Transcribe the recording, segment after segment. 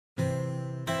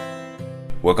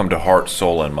Welcome to Heart,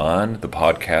 Soul, and Mind, the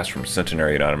podcast from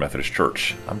Centenary United Methodist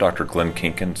Church. I'm Dr. Glenn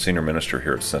Kinkin, Senior Minister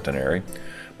here at Centenary.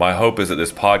 My hope is that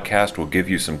this podcast will give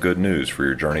you some good news for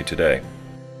your journey today.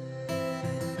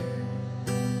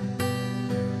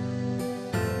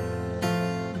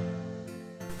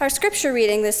 Our scripture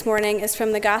reading this morning is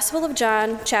from the Gospel of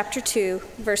John, chapter 2,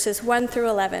 verses 1 through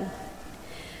 11.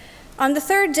 On the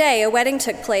third day, a wedding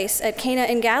took place at Cana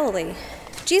in Galilee.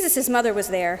 Jesus' mother was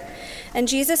there, and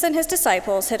Jesus and his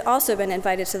disciples had also been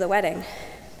invited to the wedding.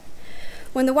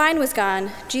 When the wine was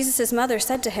gone, Jesus' mother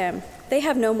said to him, "They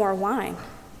have no more wine."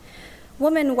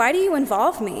 "Woman, why do you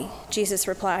involve me?" Jesus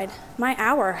replied, "My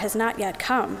hour has not yet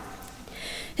come."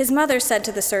 His mother said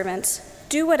to the servants,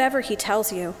 "Do whatever he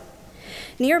tells you."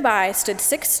 Nearby stood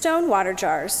 6 stone water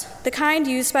jars, the kind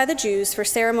used by the Jews for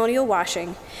ceremonial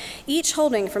washing, each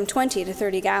holding from 20 to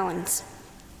 30 gallons.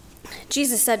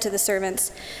 Jesus said to the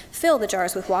servants, "Fill the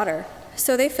jars with water."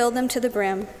 So they filled them to the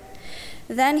brim.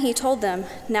 Then he told them,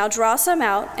 "Now draw some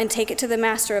out and take it to the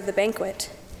master of the banquet."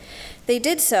 They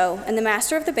did so, and the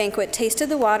master of the banquet tasted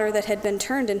the water that had been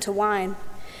turned into wine.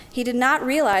 He did not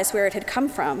realize where it had come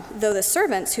from, though the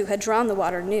servants who had drawn the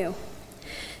water knew.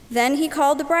 Then he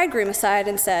called the bridegroom aside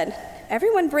and said,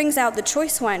 "Everyone brings out the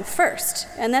choice wine first,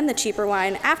 and then the cheaper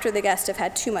wine after the guests have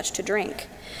had too much to drink.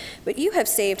 But you have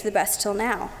saved the best till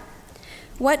now."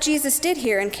 What Jesus did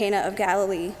here in Cana of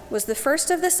Galilee was the first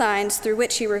of the signs through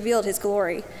which he revealed his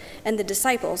glory, and the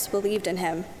disciples believed in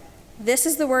him. This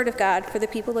is the word of God for the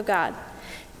people of God.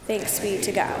 Thanks be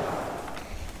to God.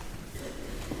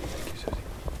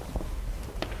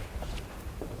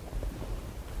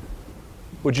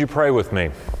 Would you pray with me?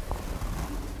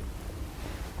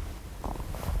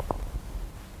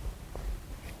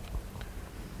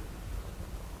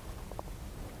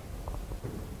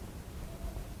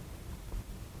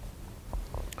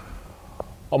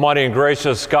 Almighty and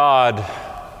gracious God,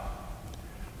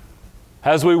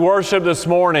 as we worship this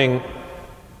morning,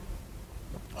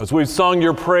 as we've sung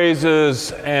your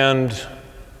praises and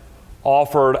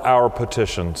offered our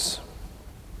petitions,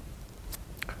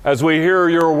 as we hear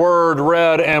your word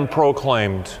read and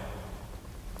proclaimed,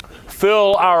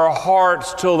 fill our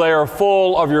hearts till they are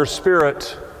full of your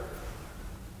Spirit.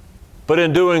 But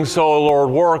in doing so, Lord,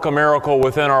 work a miracle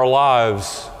within our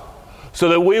lives, so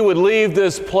that we would leave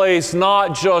this place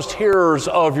not just hearers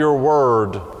of your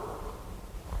word,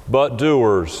 but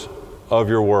doers of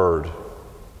your word.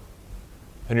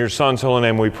 In your Son's holy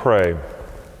name we pray.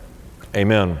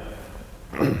 Amen.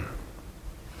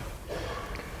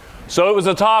 So it was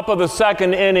the top of the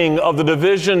second inning of the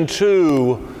Division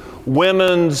II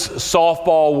Women's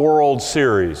Softball World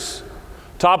Series.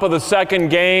 Top of the second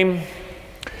game,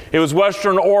 it was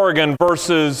Western Oregon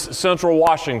versus Central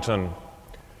Washington.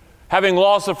 Having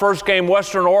lost the first game,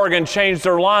 Western Oregon changed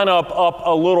their lineup up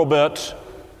a little bit,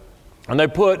 and they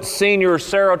put senior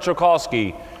Sarah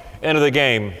Chakosky into the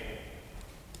game.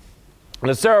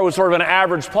 And Sarah was sort of an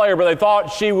average player, but they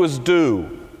thought she was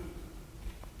due.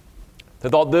 They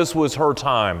thought this was her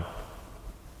time.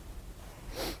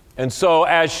 And so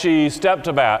as she stepped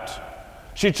to bat,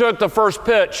 she took the first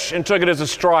pitch and took it as a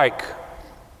strike.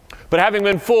 But having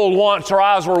been fooled once, her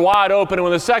eyes were wide open, and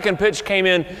when the second pitch came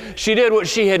in, she did what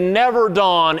she had never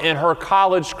done in her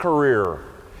college career.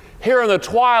 Here in the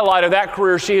twilight of that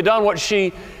career, she had done what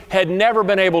she had never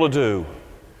been able to do.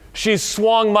 She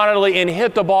swung mightily and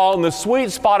hit the ball in the sweet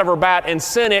spot of her bat and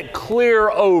sent it clear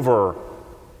over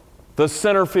the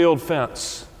center field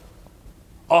fence.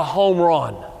 A home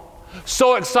run.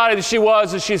 So excited she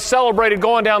was as she celebrated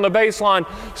going down the baseline,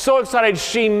 so excited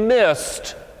she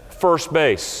missed first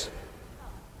base.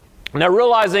 Now,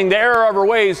 realizing the error of her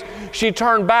ways, she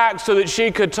turned back so that she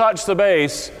could touch the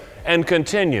base and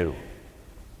continue.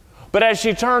 But as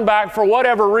she turned back, for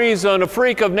whatever reason, a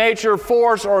freak of nature,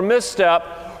 force, or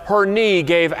misstep, her knee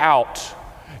gave out.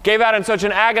 Gave out in such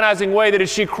an agonizing way that as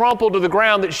she crumpled to the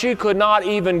ground that she could not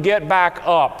even get back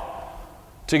up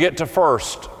to get to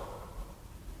first,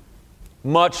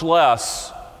 much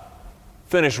less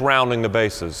finish rounding the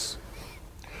bases.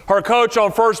 Her coach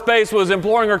on first base was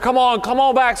imploring her, come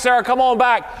on back, Sarah, come on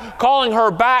back, calling her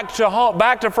back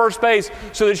to first base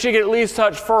so that she could at least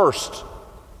touch first.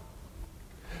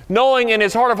 Knowing in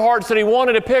his heart of hearts that he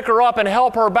wanted to pick her up and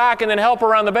help her back and then help her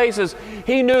around the bases,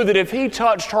 he knew that if he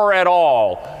touched her at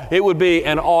all, it would be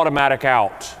an automatic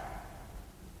out.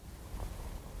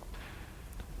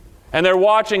 And they're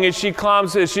watching as she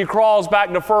crawls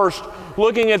back to first,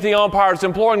 looking at the umpires,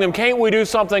 imploring them, can't we do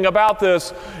something about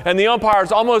this? And the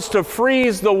umpires, almost to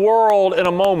freeze the world in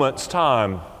a moment's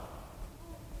time,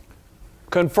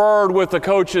 conferred with the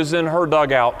coaches in her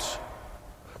dugout,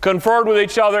 conferred with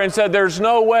each other and said, there's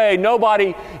no way,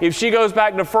 nobody, if she goes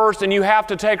back to first and you have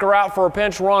to take her out for a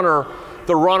pinch runner,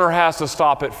 the runner has to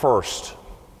stop at first.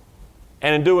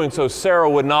 And in doing so, Sarah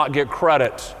would not get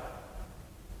credit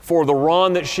for the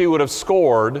run that she would have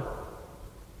scored,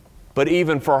 but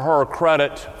even for her,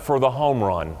 credit for the home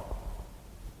run.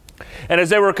 And as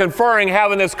they were conferring,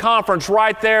 having this conference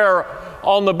right there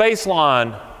on the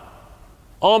baseline,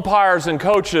 umpires and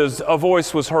coaches, a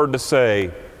voice was heard to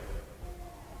say,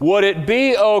 would it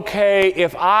be okay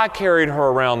if I carried her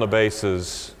around the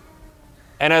bases,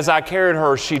 and as I carried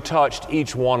her, she touched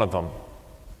each one of them?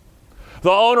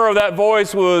 The owner of that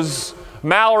voice was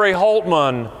Mallory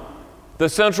Holtman, the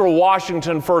Central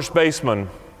Washington first baseman.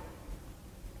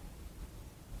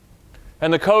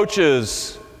 And the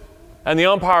coaches and the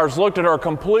umpires looked at her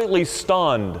completely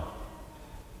stunned.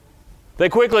 They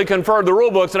quickly conferred the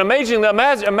rule books, and imagine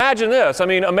this.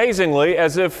 Amazingly,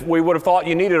 as if we would have thought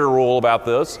you needed a rule about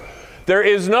this, there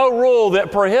is no rule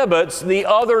that prohibits the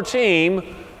other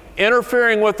team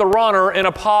interfering with the runner in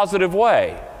a positive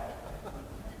way.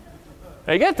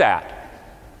 Now you get that?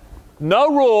 No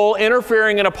rule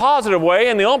interfering in a positive way,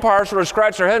 and the umpires sort of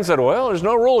scratched their head and said, well, there's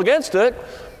no rule against it.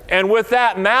 And with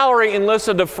that, Mallory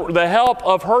enlisted the help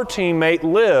of her teammate,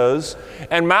 Liz,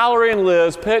 and Mallory and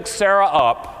Liz picked Sarah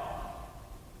up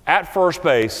at first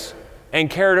base and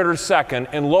carried her to second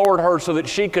and lowered her so that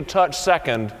she could touch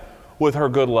second with her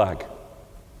good leg.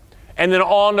 And then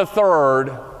on to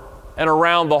third and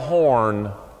around the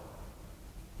horn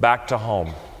back to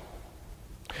home.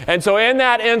 And so in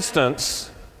that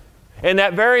instance, in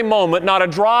that very moment, not a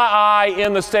dry eye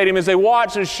in the stadium, as they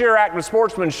watched a sheer act of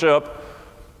sportsmanship,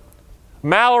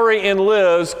 Mallory and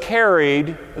Liz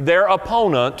carried their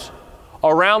opponent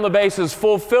around the bases,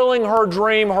 fulfilling her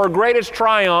dream, her greatest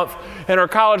triumph in her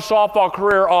college softball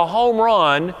career, a home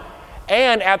run,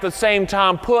 and at the same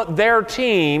time put their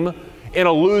team in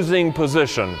a losing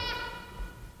position.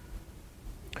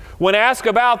 When asked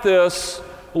about this,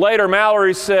 later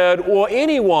Mallory said, well,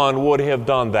 anyone would have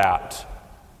done that.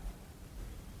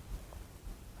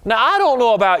 Now, I don't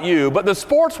know about you, but the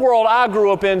sports world I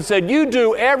grew up in said you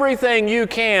do everything you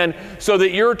can so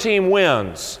that your team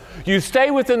wins. You stay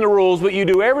within the rules, but you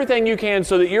do everything you can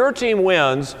so that your team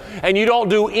wins, and you don't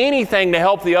do anything to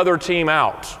help the other team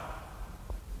out.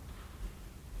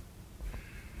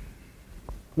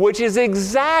 Which is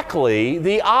exactly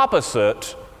the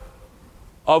opposite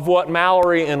of what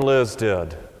Mallory and Liz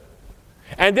did.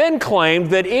 And then claimed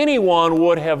that anyone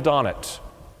would have done it.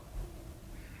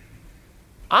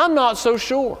 I'm not so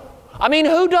sure.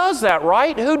 Who does that,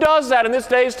 right? Who does that in this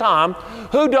day's time?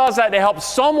 Who does that to help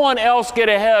someone else get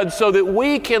ahead so that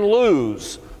we can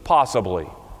lose, possibly?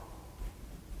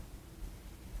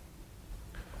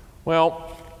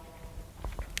 Well,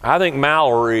 I think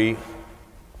Mallory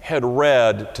had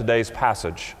read today's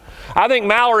passage. I think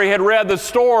Mallory had read the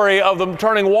story of them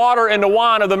turning water into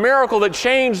wine, of the miracle that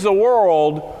changed the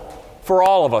world for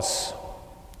all of us.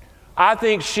 I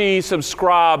think she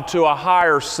subscribed to a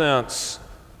higher sense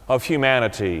of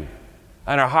humanity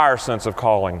and a higher sense of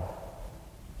calling.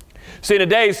 See, in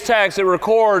today's text, it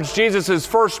records Jesus'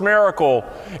 first miracle.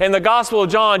 In the Gospel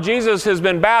of John, Jesus has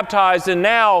been baptized, and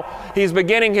now he's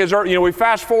beginning his, we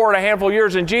fast forward a handful of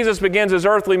years, and Jesus begins his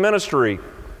earthly ministry.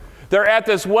 They're at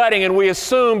this wedding, and we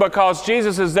assume because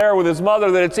Jesus is there with his mother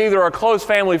that it's either a close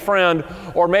family friend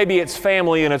or maybe it's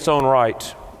family in its own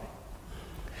right.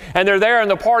 And they're there, and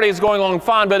the party is going along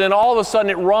fine, but then all of a sudden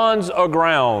it runs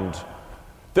aground.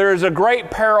 There is a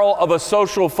great peril of a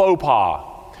social faux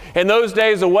pas. In those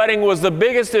days, a wedding was the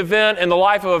biggest event in the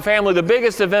life of a family, the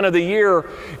biggest event of the year,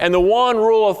 and the one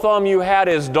rule of thumb you had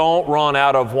is don't run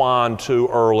out of wine too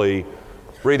early.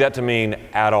 Read that to mean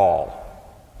at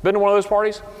all. Been to one of those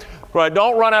parties? Right,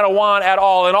 don't run out of wine at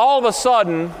all. And all of a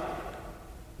sudden,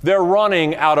 they're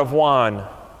running out of wine.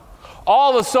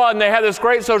 All of a sudden, they have this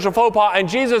great social faux pas, and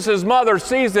Jesus' mother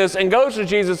sees this and goes to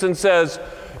Jesus and says,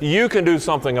 you can do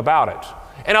something about it.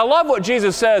 And I love what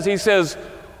Jesus says. He says,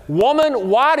 woman,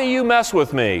 why do you mess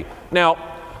with me? Now,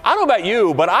 I don't know about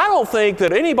you, but I don't think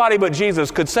that anybody but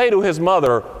Jesus could say to his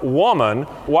mother, woman,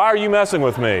 why are you messing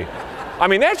with me?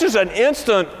 That's just an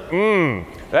instant,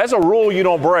 that's a rule you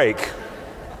don't break.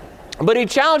 But he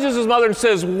challenges his mother and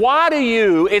says, why do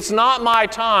you, it's not my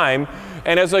time.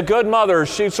 And as a good mother,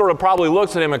 she sort of probably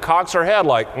looks at him and cocks her head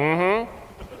like, And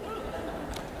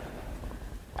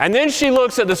then she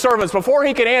looks at the servants. Before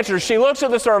he can answer, she looks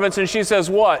at the servants and she says,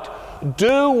 what?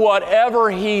 Do whatever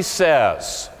he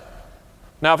says.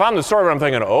 Now, if I'm the servant, I'm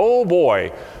thinking, oh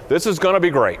boy, this is going to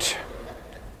be great.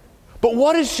 But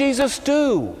what does Jesus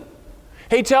do?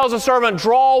 He tells the servant,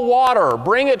 draw water,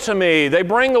 bring it to me. They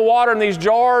bring the water in these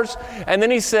jars, and then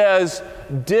he says,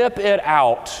 dip it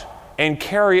out and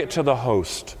carry it to the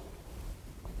host.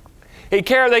 They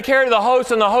carry it to the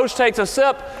host, and the host takes a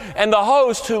sip, and the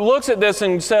host who looks at this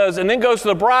and says, and then goes to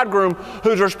the bridegroom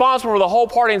who's responsible for the whole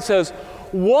party and says,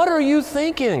 what are you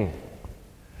thinking?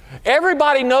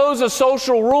 Everybody knows the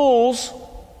social rules.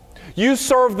 You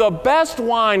serve the best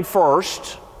wine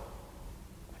first,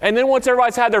 and then once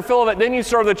everybody's had their fill of it, then you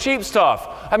serve the cheap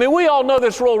stuff. I mean, we all know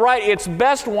this rule, right? It's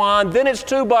best wine, then it's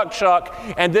 $2 chuck,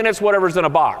 and then it's whatever's in a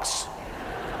box.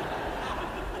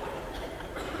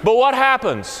 But what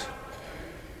happens?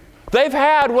 They've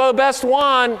had, the best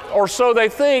wine, or so they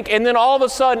think, and then all of a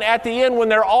sudden, at the end, when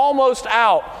they're almost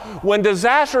out, when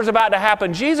disaster is about to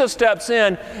happen, Jesus steps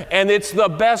in, and it's the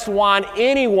best wine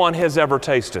anyone has ever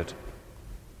tasted.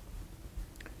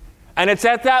 And it's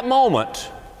at that moment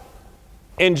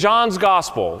in John's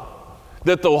Gospel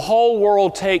that the whole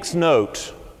world takes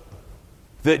note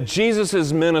that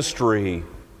Jesus' ministry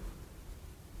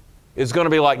is going to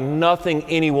be like nothing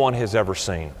anyone has ever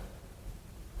seen.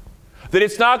 That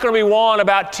it's not going to be one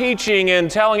about teaching and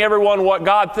telling everyone what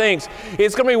God thinks.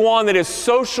 It's going to be one that is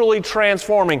socially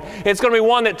transforming. It's going to be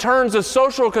one that turns the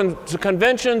social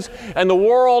conventions and the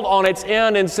world on its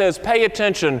end and says, pay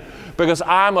attention, because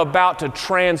I'm about to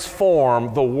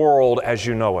transform the world as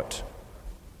you know it.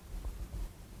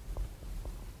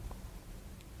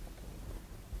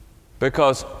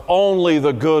 Because only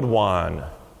the good wine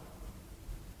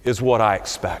is what I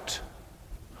expect.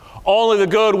 Only the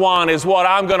good wine is what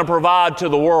I'm going to provide to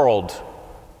the world,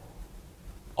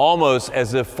 almost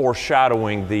as if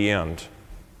foreshadowing the end.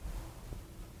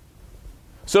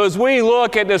 So as we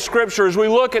look at this scripture, as we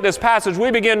look at this passage, we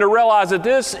begin to realize that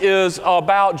this is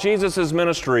about Jesus'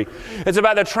 ministry. It's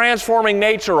about the transforming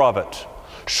nature of it.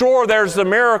 Sure, there's the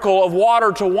miracle of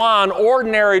water to wine,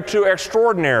 ordinary to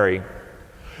extraordinary.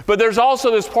 But there's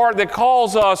also this part that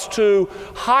calls us to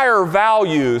higher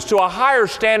values, to a higher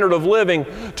standard of living,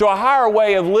 to a higher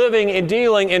way of living and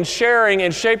dealing and sharing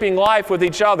and shaping life with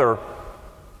each other.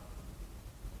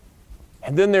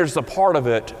 And then there's the part of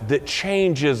it that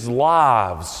changes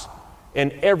lives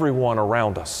in everyone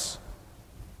around us.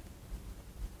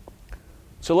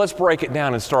 So let's break it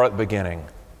down and start at the beginning.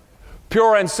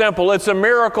 Pure and simple. It's a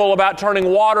miracle about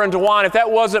turning water into wine. If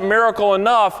that wasn't miracle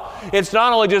enough, it's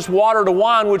not only just water to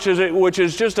wine, which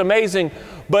is just amazing,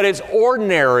 but it's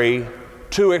ordinary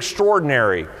to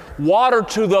extraordinary. Water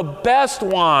to the best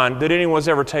wine that anyone's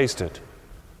ever tasted.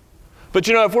 But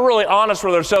if we're really honest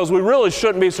with ourselves, we really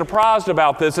shouldn't be surprised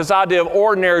about this idea of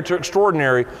ordinary to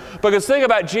extraordinary, because think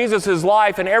about Jesus'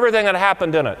 life and everything that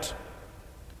happened in it.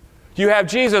 You have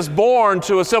Jesus born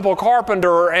to a simple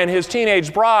carpenter and his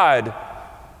teenage bride.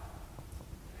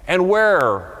 And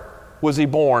where was he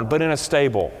born? But in a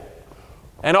stable.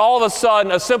 And all of a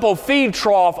sudden, a simple feed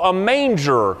trough, a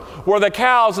manger, where the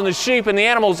cows and the sheep and the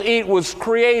animals eat, was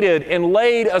created and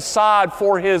laid aside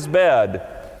for his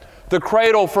bed. The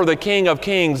cradle for the King of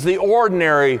Kings, the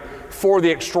ordinary for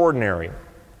the extraordinary.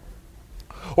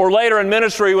 Or later in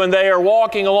ministry, when they are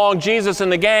walking along, Jesus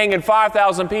and the gang and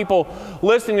 5,000 people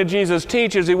listening to Jesus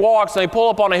teach as he walks, and they pull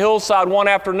up on a hillside one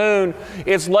afternoon.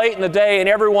 It's late in the day and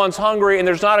everyone's hungry, and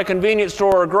there's not a convenience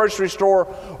store or a grocery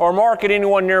store or market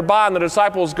anyone nearby, and the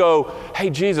disciples go, hey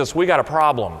Jesus, we got a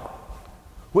problem.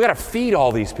 We got to feed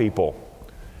all these people.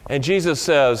 And Jesus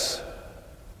says,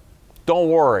 don't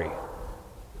worry,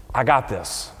 I got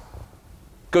this.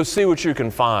 Go see what you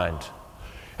can find.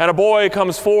 And a boy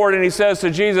comes forward and he says to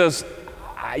Jesus,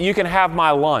 you can have my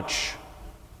lunch.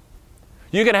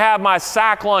 You can have my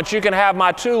sack lunch. You can have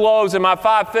my 2 loaves and my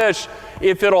 5 fish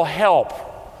if it'll help.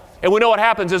 And we know what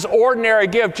happens. This ordinary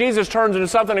gift, Jesus turns into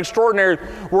something extraordinary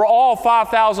where all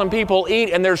 5,000 people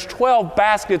eat and there's 12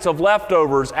 baskets of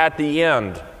leftovers at the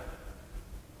end.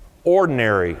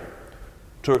 Ordinary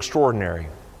to extraordinary.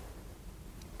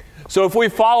 So if we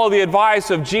follow the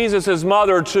advice of Jesus'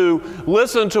 mother to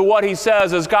listen to what he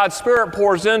says as God's Spirit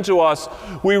pours into us,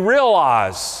 we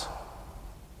realize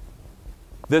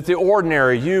that the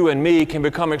ordinary, you and me, can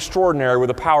become extraordinary with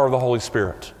the power of the Holy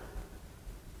Spirit.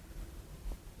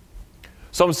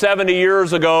 Some 70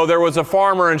 years ago, there was a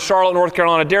farmer in Charlotte, North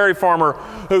Carolina, a dairy farmer,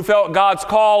 who felt God's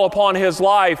call upon his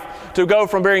life to go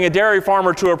from being a dairy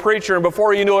farmer to a preacher. And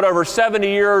before you knew it, over 70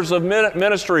 years of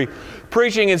ministry,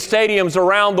 preaching in stadiums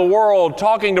around the world,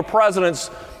 talking to presidents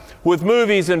with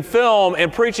movies and film,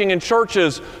 and preaching in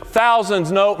churches.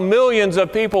 Thousands, no, millions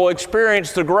of people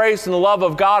experienced the grace and the love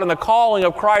of God and the calling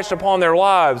of Christ upon their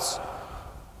lives.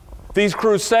 These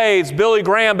crusades, Billy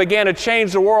Graham began to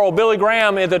change the world. Billy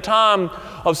Graham, at the time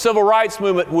of civil rights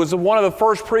movement, was one of the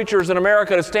first preachers in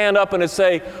America to stand up and to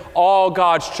say, all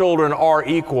God's children are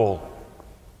equal.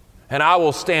 And I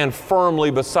will stand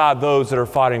firmly beside those that are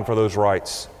fighting for those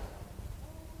rights.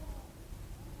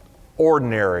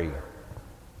 Ordinary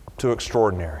to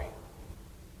extraordinary.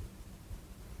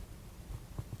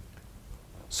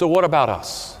 So what about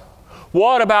us?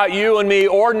 What about you and me,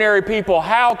 ordinary people?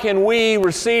 How can we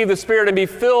receive the Spirit and be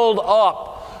filled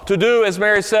up to do, as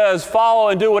Mary says, follow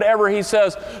and do whatever He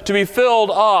says, to be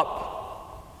filled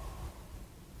up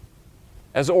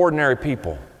as ordinary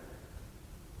people?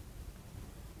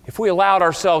 If we allowed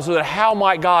ourselves to that, how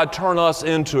might God turn us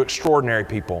into extraordinary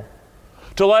people?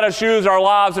 To let us use our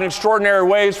lives in extraordinary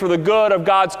ways for the good of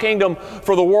God's kingdom,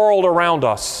 for the world around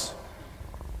us.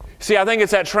 See, I think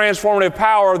it's that transformative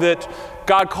power that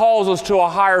God calls us to a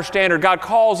higher standard. God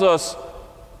calls us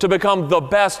to become the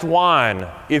best wine,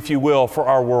 if you will, for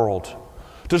our world.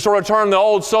 To sort of turn the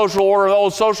old social order, the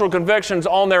old social convictions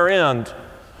on their end.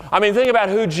 I mean, think about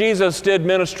who Jesus did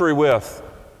ministry with,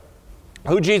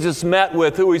 who Jesus met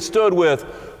with, who He stood with,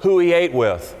 who He ate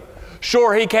with.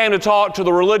 Sure, He came to talk to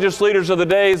the religious leaders of the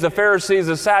days, the Pharisees,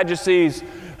 the Sadducees,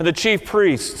 and the chief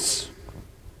priests.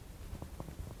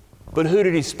 But who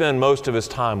did He spend most of His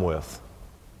time with?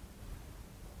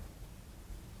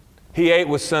 He ate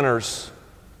with sinners.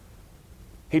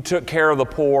 He took care of the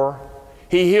poor.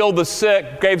 He healed the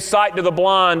sick, gave sight to the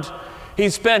blind. He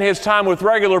spent His time with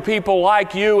regular people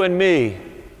like you and me.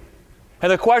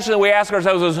 And the question that we ask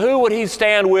ourselves is, who would He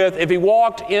stand with if He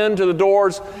walked into the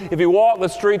doors, if He walked the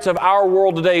streets of our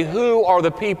world today? Who are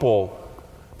the people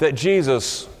that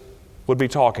Jesus would be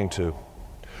talking to?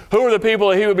 Who are the people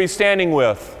that He would be standing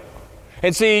with?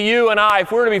 And see, you and I,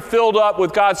 if we're to be filled up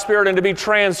with God's Spirit and to be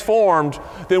transformed,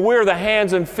 then we're the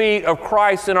hands and feet of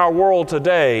Christ in our world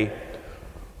today.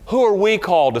 Who are we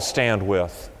called to stand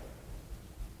with?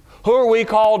 Who are we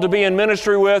called to be in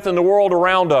ministry with in the world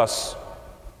around us?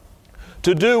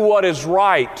 To do what is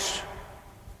right,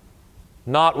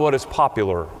 not what is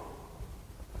popular.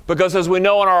 Because as we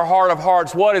know in our heart of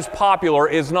hearts, what is popular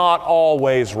is not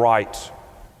always right.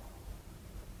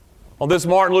 On this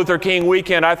Martin Luther King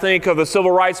weekend, I think of the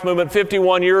civil rights movement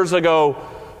 51 years ago,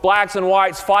 blacks and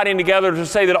whites fighting together to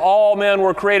say that all men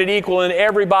were created equal and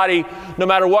everybody, no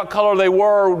matter what color they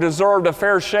were, deserved a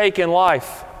fair shake in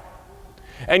life.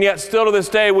 And yet still to this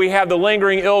day, we have the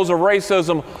lingering ills of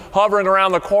racism hovering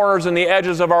around the corners and the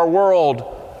edges of our world,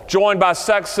 joined by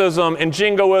sexism and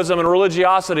jingoism and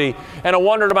religiosity. And I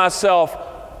wonder to myself,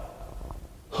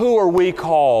 who are we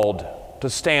called to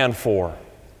stand for?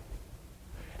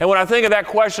 And when I think of that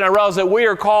question, I realize that we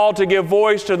are called to give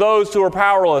voice to those who are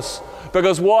powerless,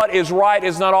 because what is right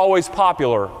is not always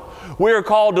popular. We are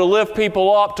called to lift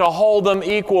people up, to hold them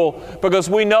equal,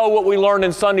 because we know what we learned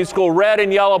in Sunday school, red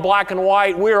and yellow, black and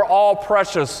white. We are all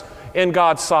precious in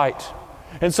God's sight.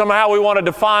 And somehow we want to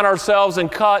define ourselves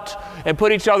and cut and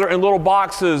put each other in little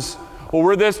boxes. Well,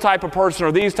 we're this type of person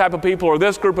or these type of people or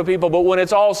this group of people, but when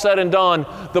it's all said and done,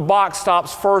 the box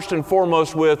stops first and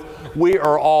foremost with, we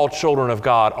are all children of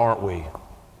God, aren't we?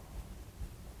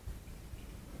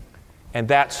 And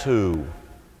that's who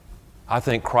I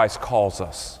think Christ calls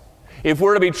us. If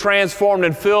we're to be transformed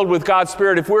and filled with God's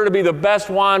Spirit, if we're to be the best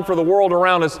wine for the world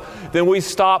around us, then we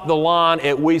stop the line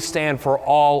at we stand for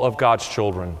all of God's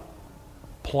children.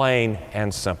 Plain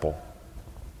and simple.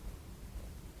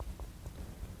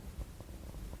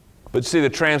 But see, the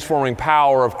transforming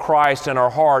power of Christ in our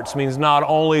hearts means not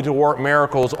only to work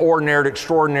miracles, ordinary to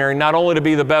extraordinary, not only to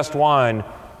be the best wine,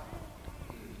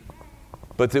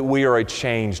 but that we are a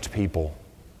changed people.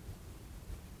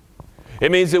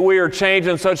 It means that we are changed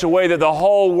in such a way that the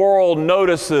whole world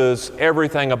notices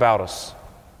everything about us.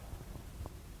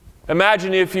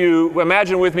 Imagine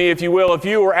with me, if you will, if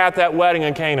you were at that wedding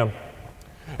in Cana.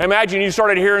 Imagine you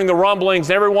started hearing the rumblings,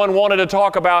 and everyone wanted to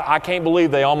talk about, I can't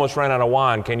believe they almost ran out of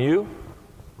wine. Can you?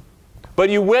 But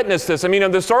you witnessed this. I mean,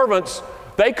 the servants,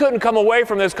 they couldn't come away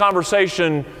from this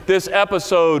conversation, this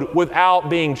episode, without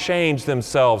being changed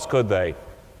themselves, could they?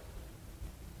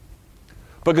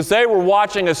 Because they were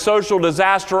watching a social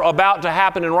disaster about to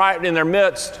happen and right in their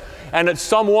midst, and that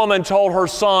some woman told her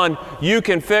son, you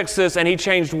can fix this, and he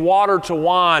changed water to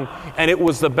wine, and it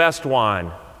was the best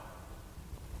wine.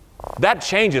 That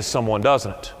changes someone,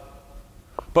 doesn't it?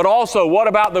 But also, what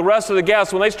about the rest of the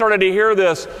guests? When they started to hear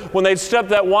this, when they sipped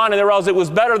that wine and they realized it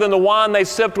was better than the wine they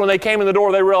sipped when they came in the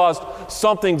door, they realized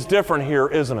something's different here,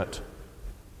 isn't it?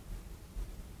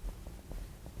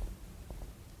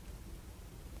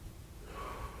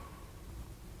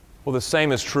 Well, the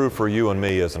same is true for you and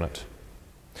me, isn't it?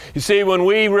 You see, when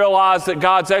we realize that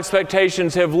God's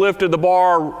expectations have lifted the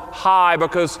bar high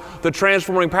because the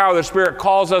transforming power of the Spirit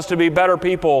calls us to be better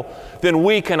people, then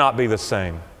we cannot be the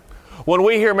same. When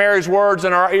we hear Mary's words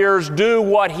in our ears, do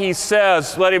what He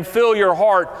says, let Him fill your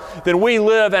heart, then we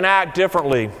live and act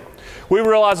differently. We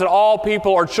realize that all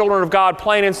people are children of God,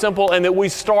 plain and simple, and that we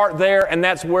start there and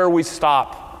that's where we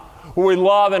stop. Where we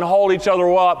love and hold each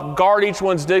other up, guard each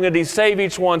one's dignity, save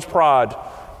each one's pride.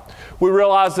 We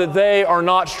realize that they are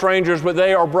not strangers, but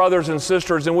they are brothers and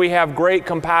sisters, and we have great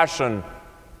compassion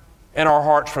in our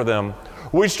hearts for them.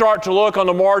 We start to look on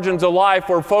the margins of life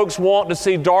where folks want to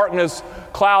see darkness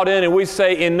cloud in, and we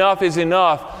say enough is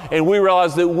enough, and we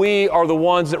realize that we are the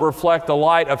ones that reflect the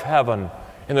light of heaven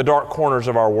in the dark corners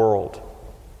of our world.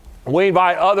 We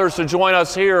invite others to join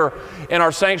us here in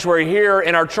our sanctuary, here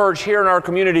in our church, here in our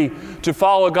community, to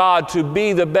follow God, to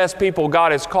be the best people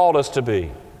God has called us to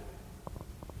be.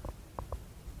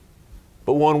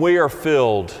 But when we are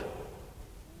filled,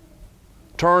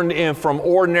 turned in from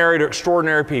ordinary to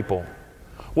extraordinary people,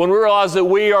 when we realize that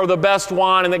we are the best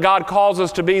wine and that God calls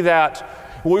us to be that,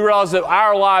 we realize that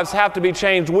our lives have to be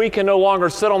changed. We can no longer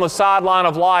sit on the sideline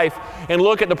of life and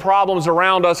look at the problems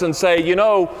around us and say, you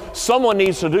know, someone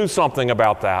needs to do something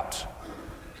about that.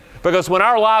 Because when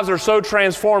our lives are so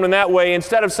transformed in that way,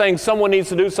 instead of saying someone needs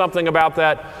to do something about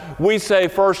that, we say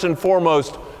first and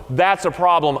foremost, that's a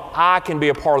problem. I can be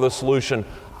a part of the solution.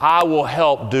 I will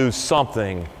help do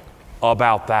something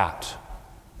about that.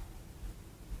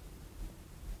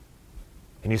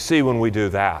 And you see, when we do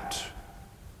that,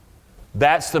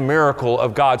 that's the miracle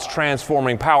of God's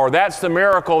transforming power. That's the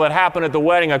miracle that happened at the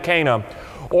wedding of Cana.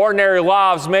 Ordinary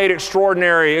lives made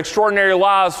extraordinary, extraordinary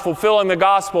lives fulfilling the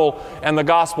gospel, and the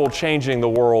gospel changing the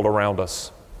world around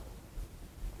us.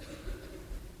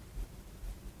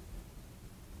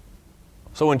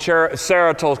 So when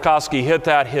Sarah Tolkowski hit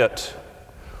that hit,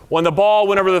 when the ball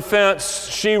went over the fence,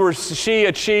 she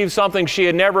achieved something she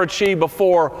had never achieved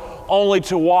before, only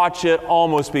to watch it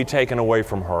almost be taken away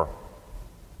from her.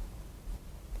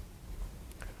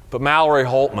 But Mallory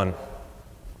Holtman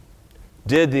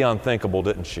did the unthinkable,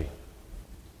 didn't she?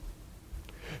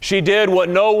 She did what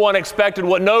no one expected,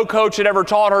 what no coach had ever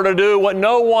taught her to do, what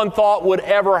no one thought would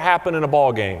ever happen in a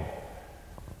ball game.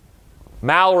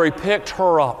 Mallory picked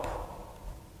her up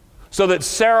so that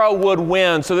Sarah would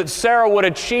win, so that Sarah would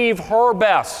achieve her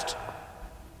best,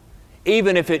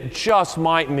 even if it just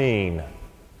might mean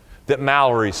that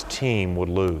Mallory's team would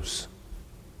lose.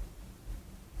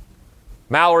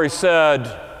 Mallory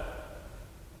said,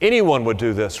 anyone would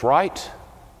do this, right?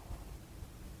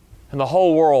 And the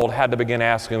whole world had to begin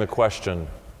asking the question,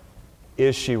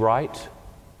 is she right?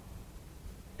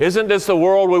 Isn't this the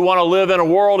world we want to live in, a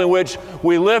world in which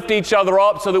we lift each other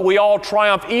up so that we all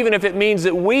triumph, even if it means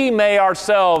that we may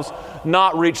ourselves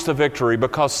not reach the victory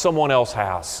because someone else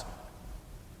has?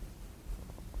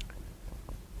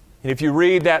 And if you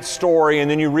read that story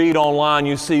and then you read online,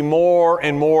 you see more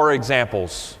and more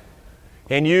examples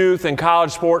in youth and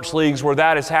college sports leagues where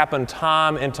that has happened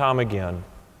time and time again.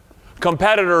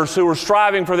 Competitors who were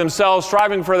striving for themselves,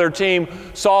 striving for their team,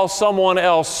 saw someone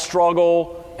else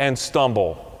struggle and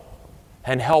stumble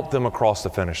and help them across the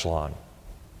finish line.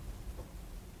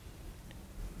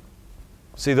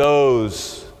 See,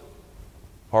 those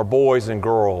are boys and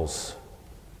girls,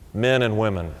 men and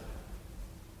women,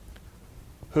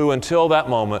 who until that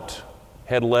moment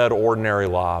had led ordinary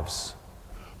lives.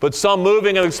 But some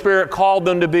moving of the Spirit called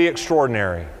them to be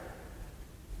extraordinary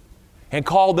and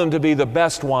called them to be the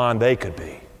best wine they could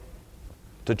be,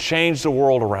 to change the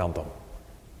world around them.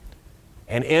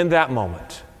 And in that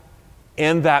moment,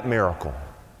 in that miracle,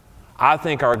 I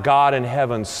think our God in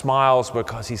heaven smiles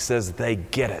because He says they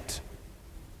get it.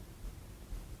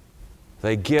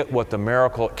 They get what the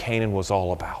miracle at Canaan was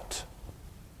all about.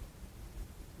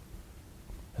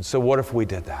 And so what if we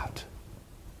did that?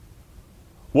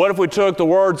 What if we took the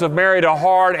words of Mary to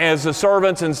heart as the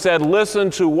servants and said, listen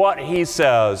to what He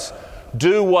says,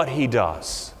 do what He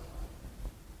does.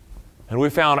 And we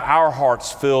found our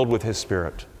hearts filled with His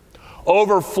Spirit,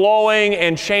 overflowing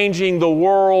and changing the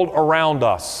world around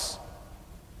us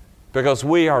because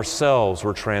we ourselves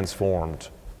were transformed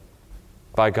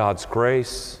by God's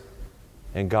grace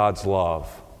and God's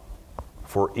love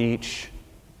for each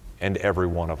and every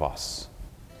one of us.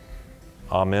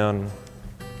 Amen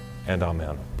and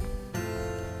amen.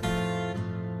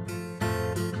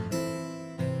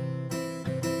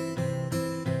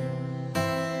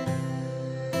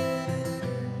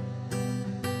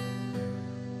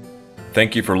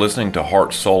 Thank you for listening to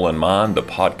Heart, Soul, and Mind, the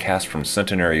podcast from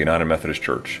Centenary United Methodist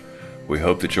Church. We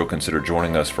hope that you'll consider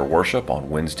joining us for worship on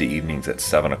Wednesday evenings at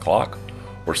 7 o'clock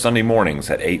or Sunday mornings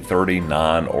at 8:30,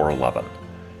 9, or 11.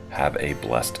 Have a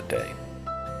blessed day.